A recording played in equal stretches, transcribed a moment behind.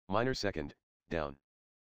Minor second, down.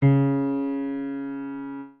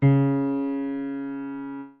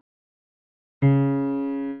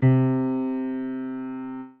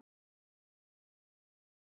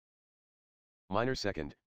 Minor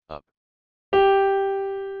second, up.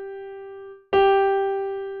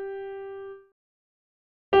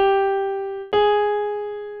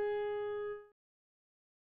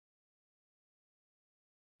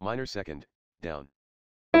 Minor second, down.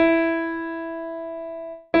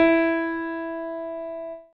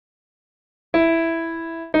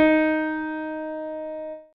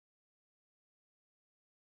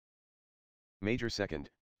 Major second,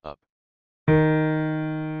 up.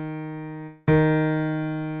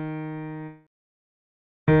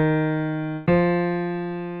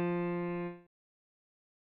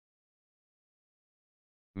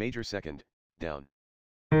 Major second, down.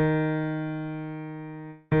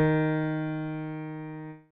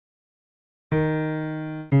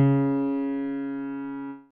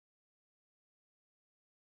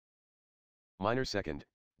 Minor second,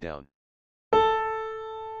 down.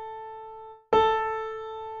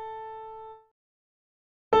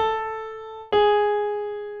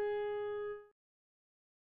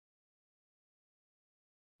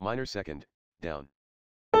 Minor second, down.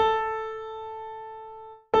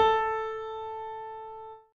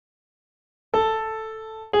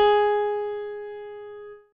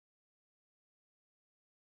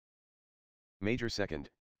 Major second,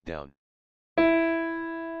 down.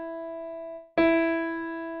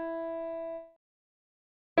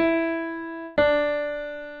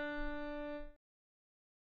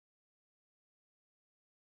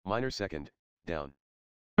 Minor second, down.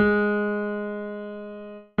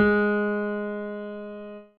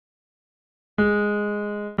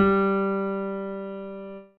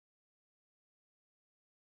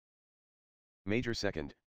 Major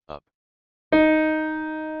second, up.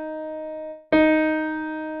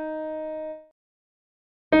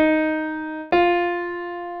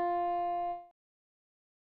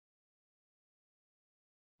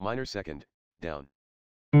 Minor second, down.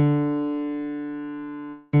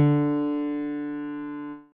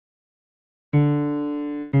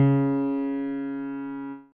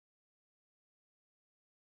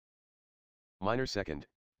 Minor second,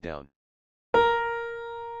 down.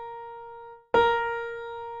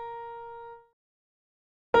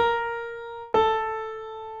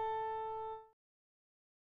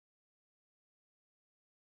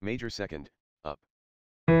 Major second, up.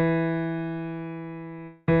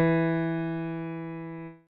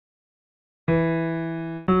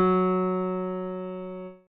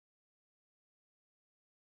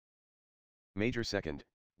 Major second,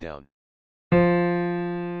 down.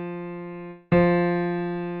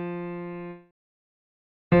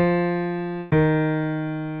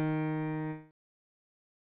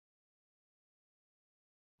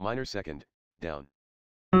 Minor second, down.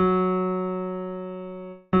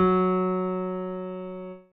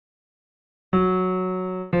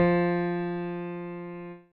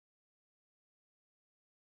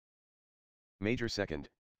 Major second,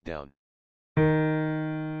 down.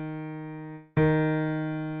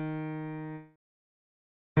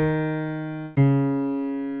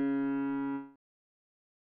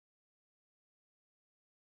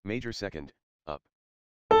 Major second, up.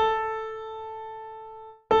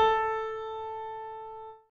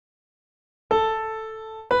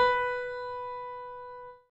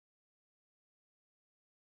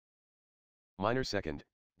 Minor second,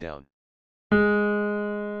 down.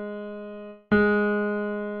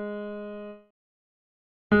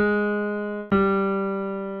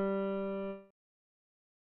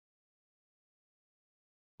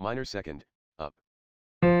 Minor second, up.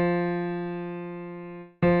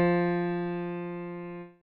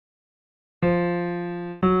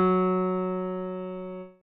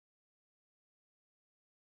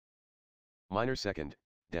 Minor second,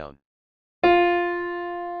 down.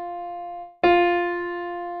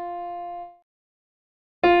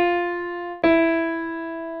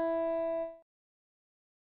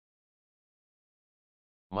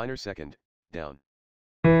 Minor second, down.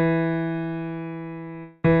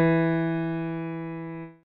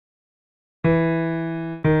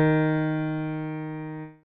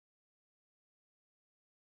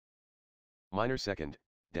 Minor second,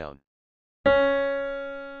 down.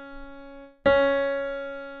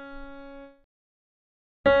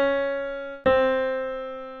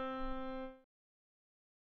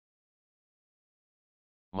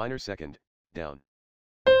 Minor second, down.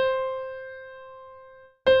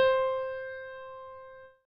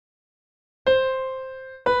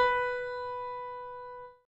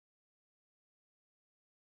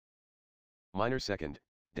 Minor second,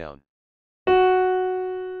 down.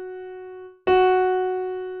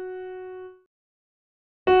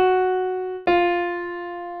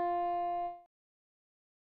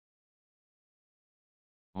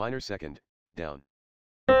 Minor second, down.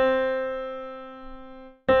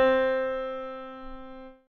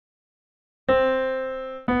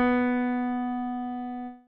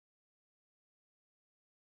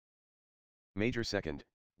 Major second,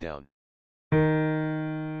 down.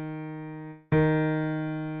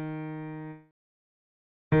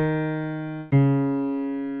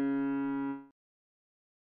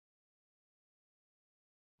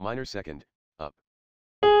 Minor second, up.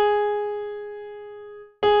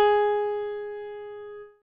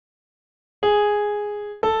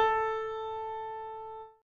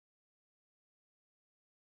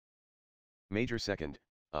 Major second,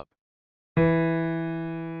 up.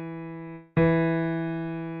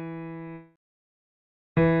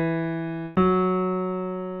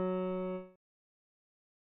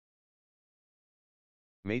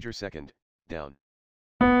 Major second, down.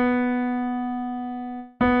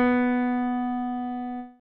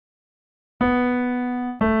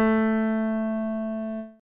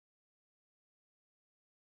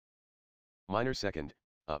 Minor second,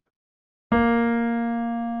 up.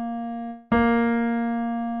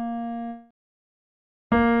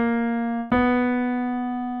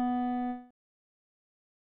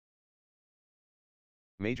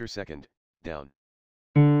 Major second, down.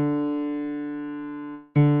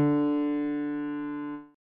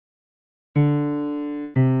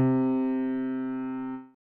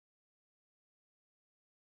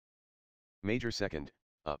 Major second,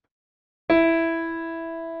 up.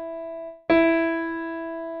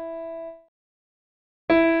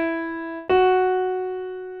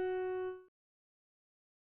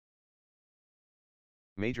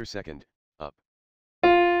 Major second, up.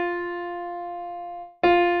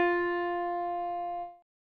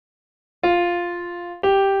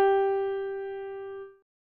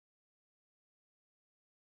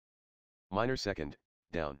 Minor second,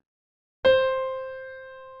 down.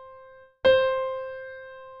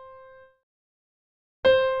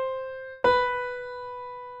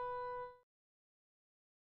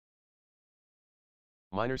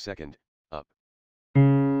 Minor second, up.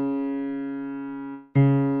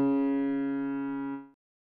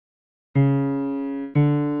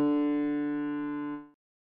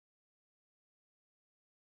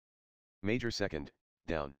 Major second,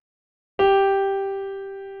 down.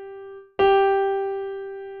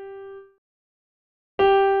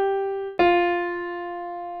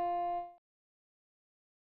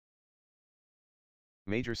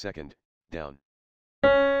 Major second, down.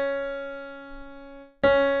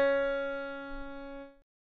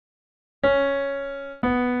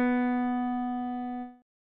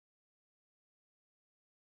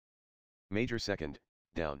 Major second,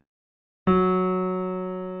 down.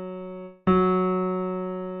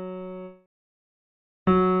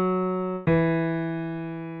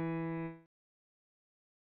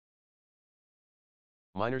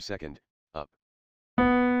 Minor second, up.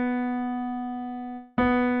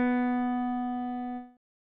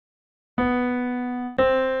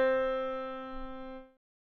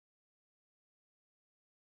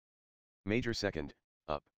 Major second,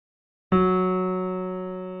 up.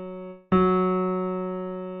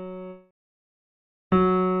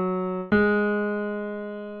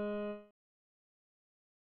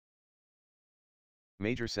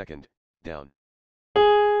 Major second, down.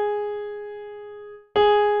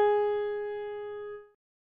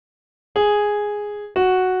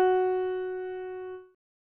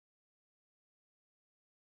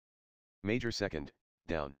 Major second,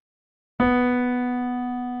 down.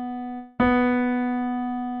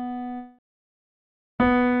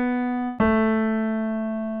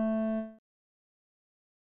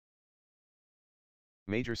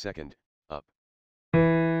 Major second, up.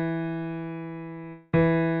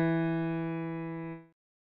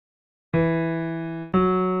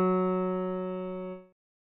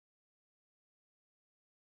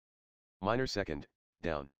 Minor second,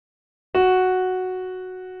 down.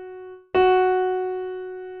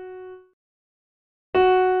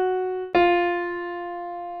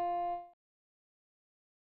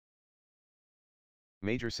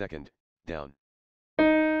 Major second, down.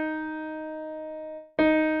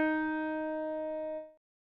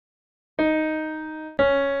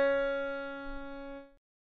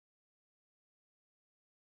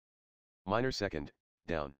 Minor second,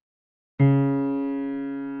 down.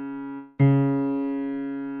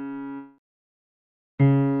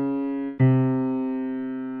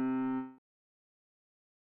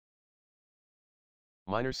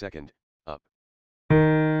 Minor second, up.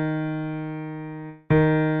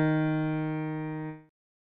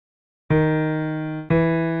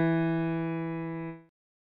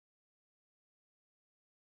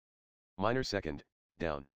 Minor second,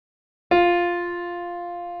 down.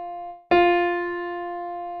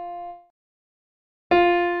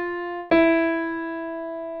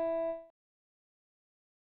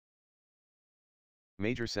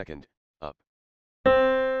 Major second, up.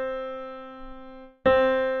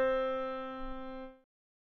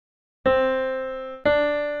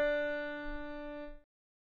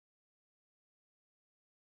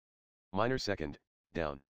 Minor second,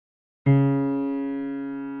 down.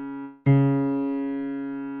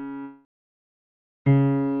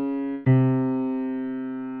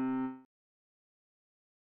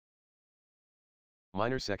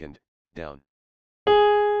 Minor second, down.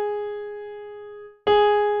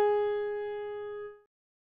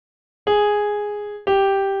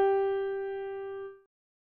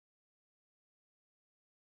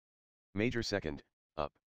 Major second,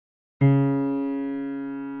 up.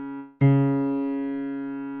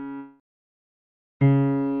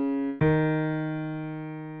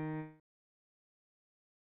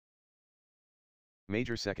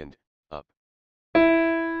 Major second, up.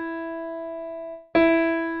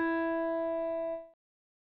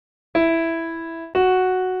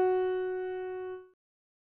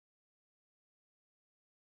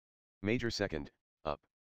 Major second, up.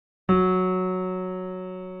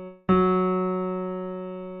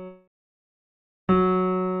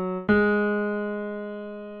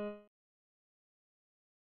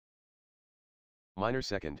 Minor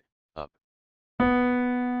second, up.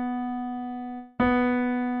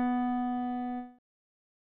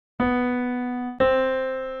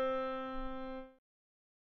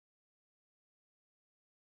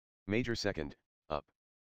 Major second, up.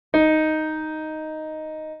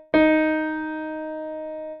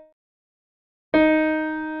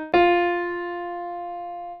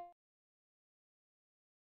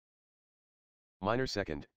 Minor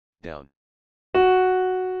second, down.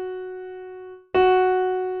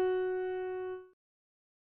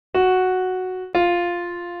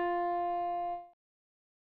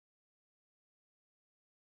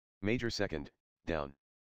 Major second, down.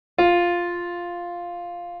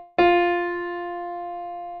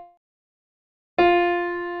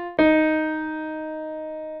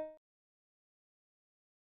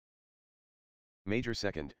 Major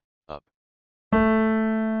second, up.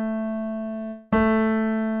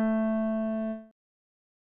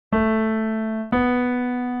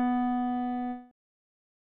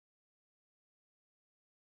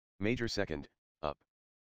 Major second, up.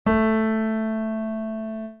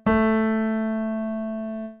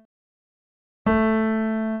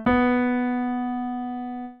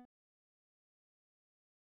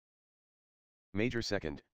 Major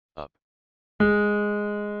second, up.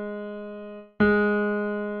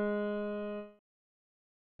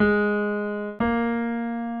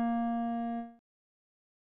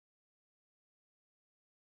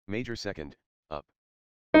 Major second, up.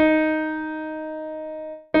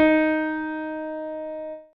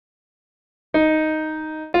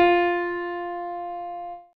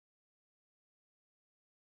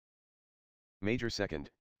 Major second,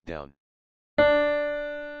 down.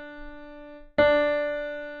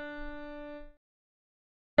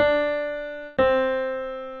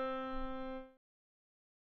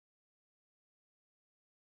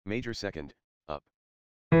 Major second, up.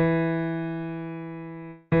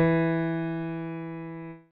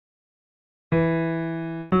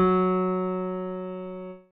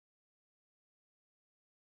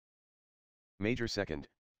 Major second,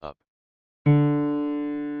 up.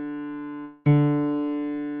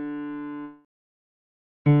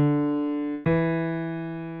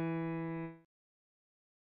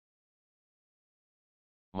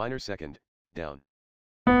 Minor second, down.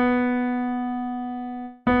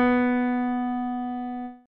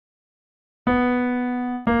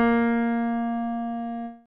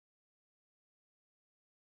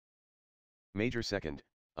 Major second,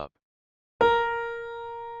 up.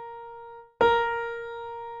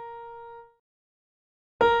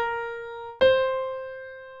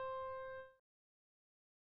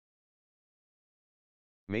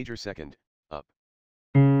 Major second, up.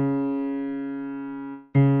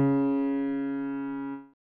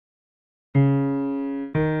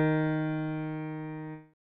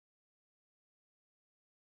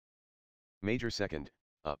 Major second,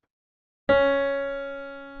 up.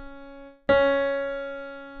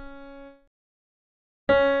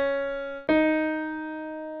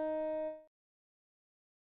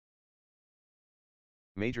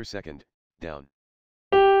 Major second, down.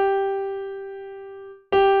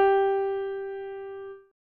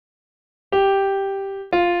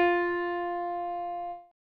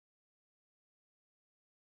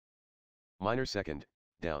 Minor second,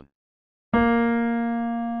 down.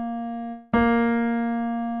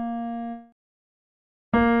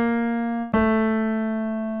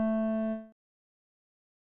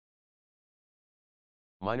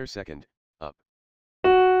 Minor second, up.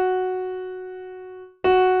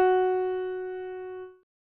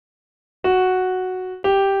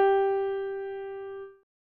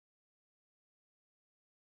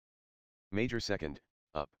 Major second,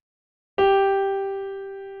 up.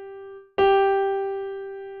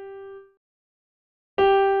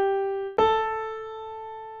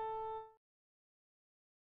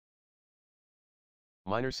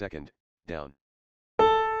 Minor second, down.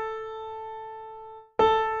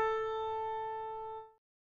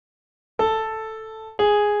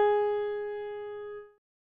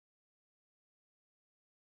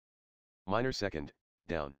 Minor second,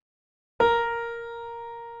 down.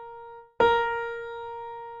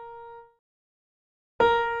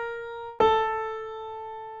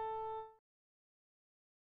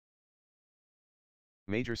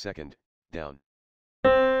 Major second, down.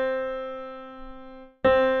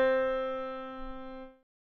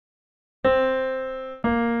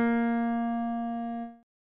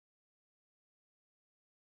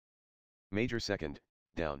 Major second,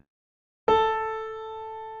 down.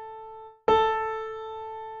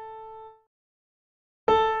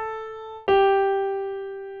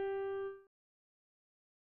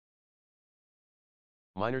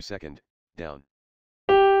 Minor second, down.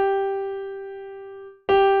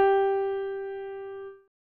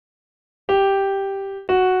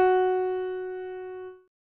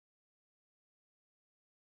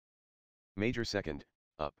 Major second,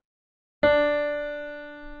 up.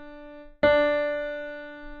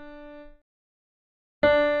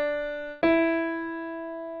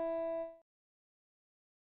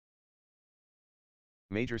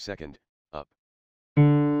 Major second, up.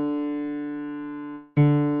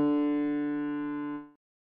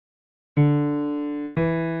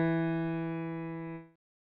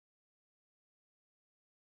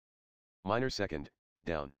 Minor second,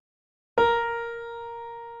 down.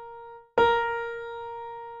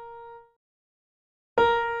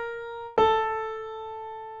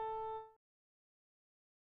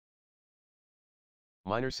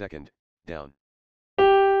 Minor second, down.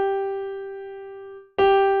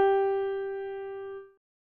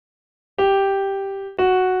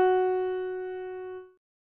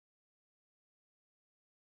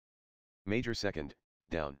 Major second,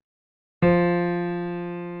 down.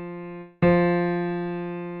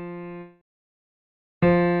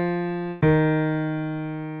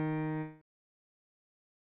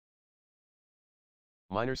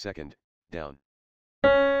 Minor second, down.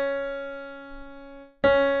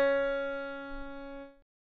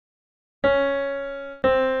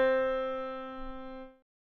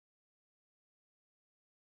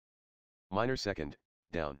 Minor second,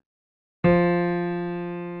 down.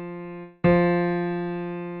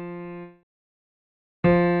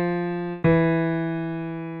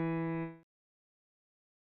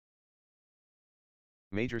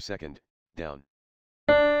 Major second, down.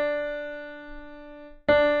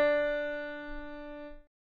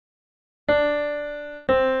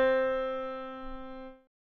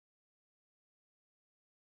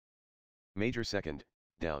 Major second,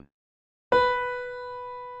 down.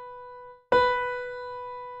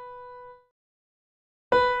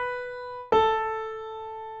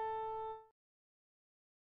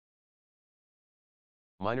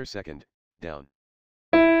 Minor second, down.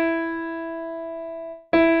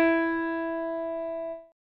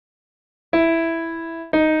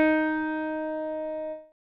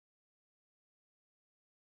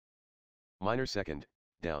 Minor second,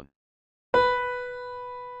 down.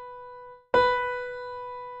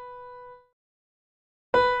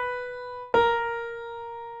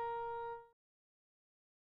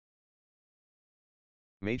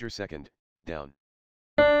 Major second, down.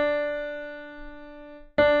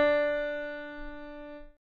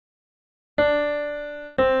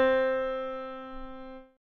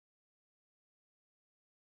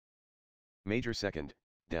 Major second,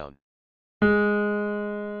 down.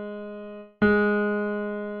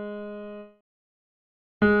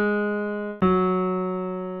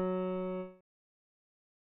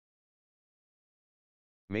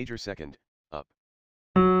 Major second, up.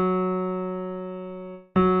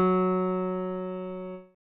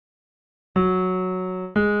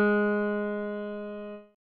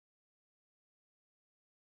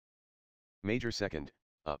 Major second,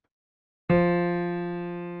 up.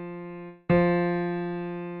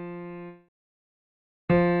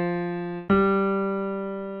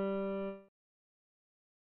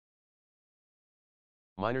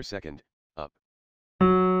 Minor second, up.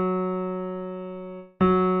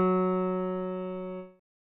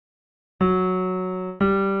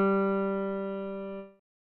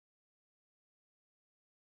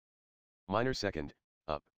 Minor second,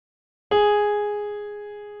 up.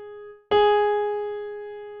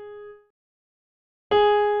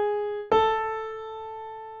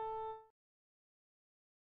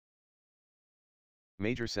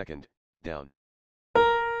 Major second, down.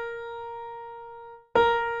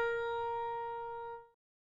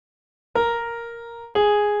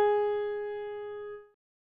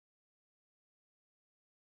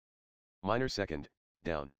 Minor second,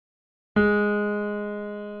 down.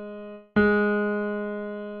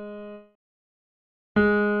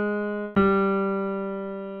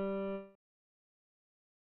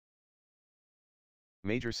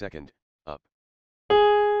 Major second, up.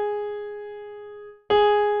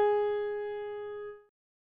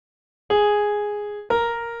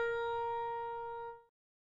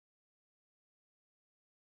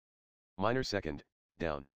 Minor second,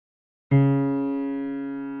 down.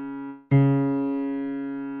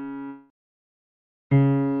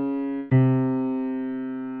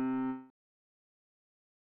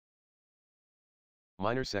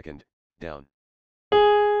 Minor second, down.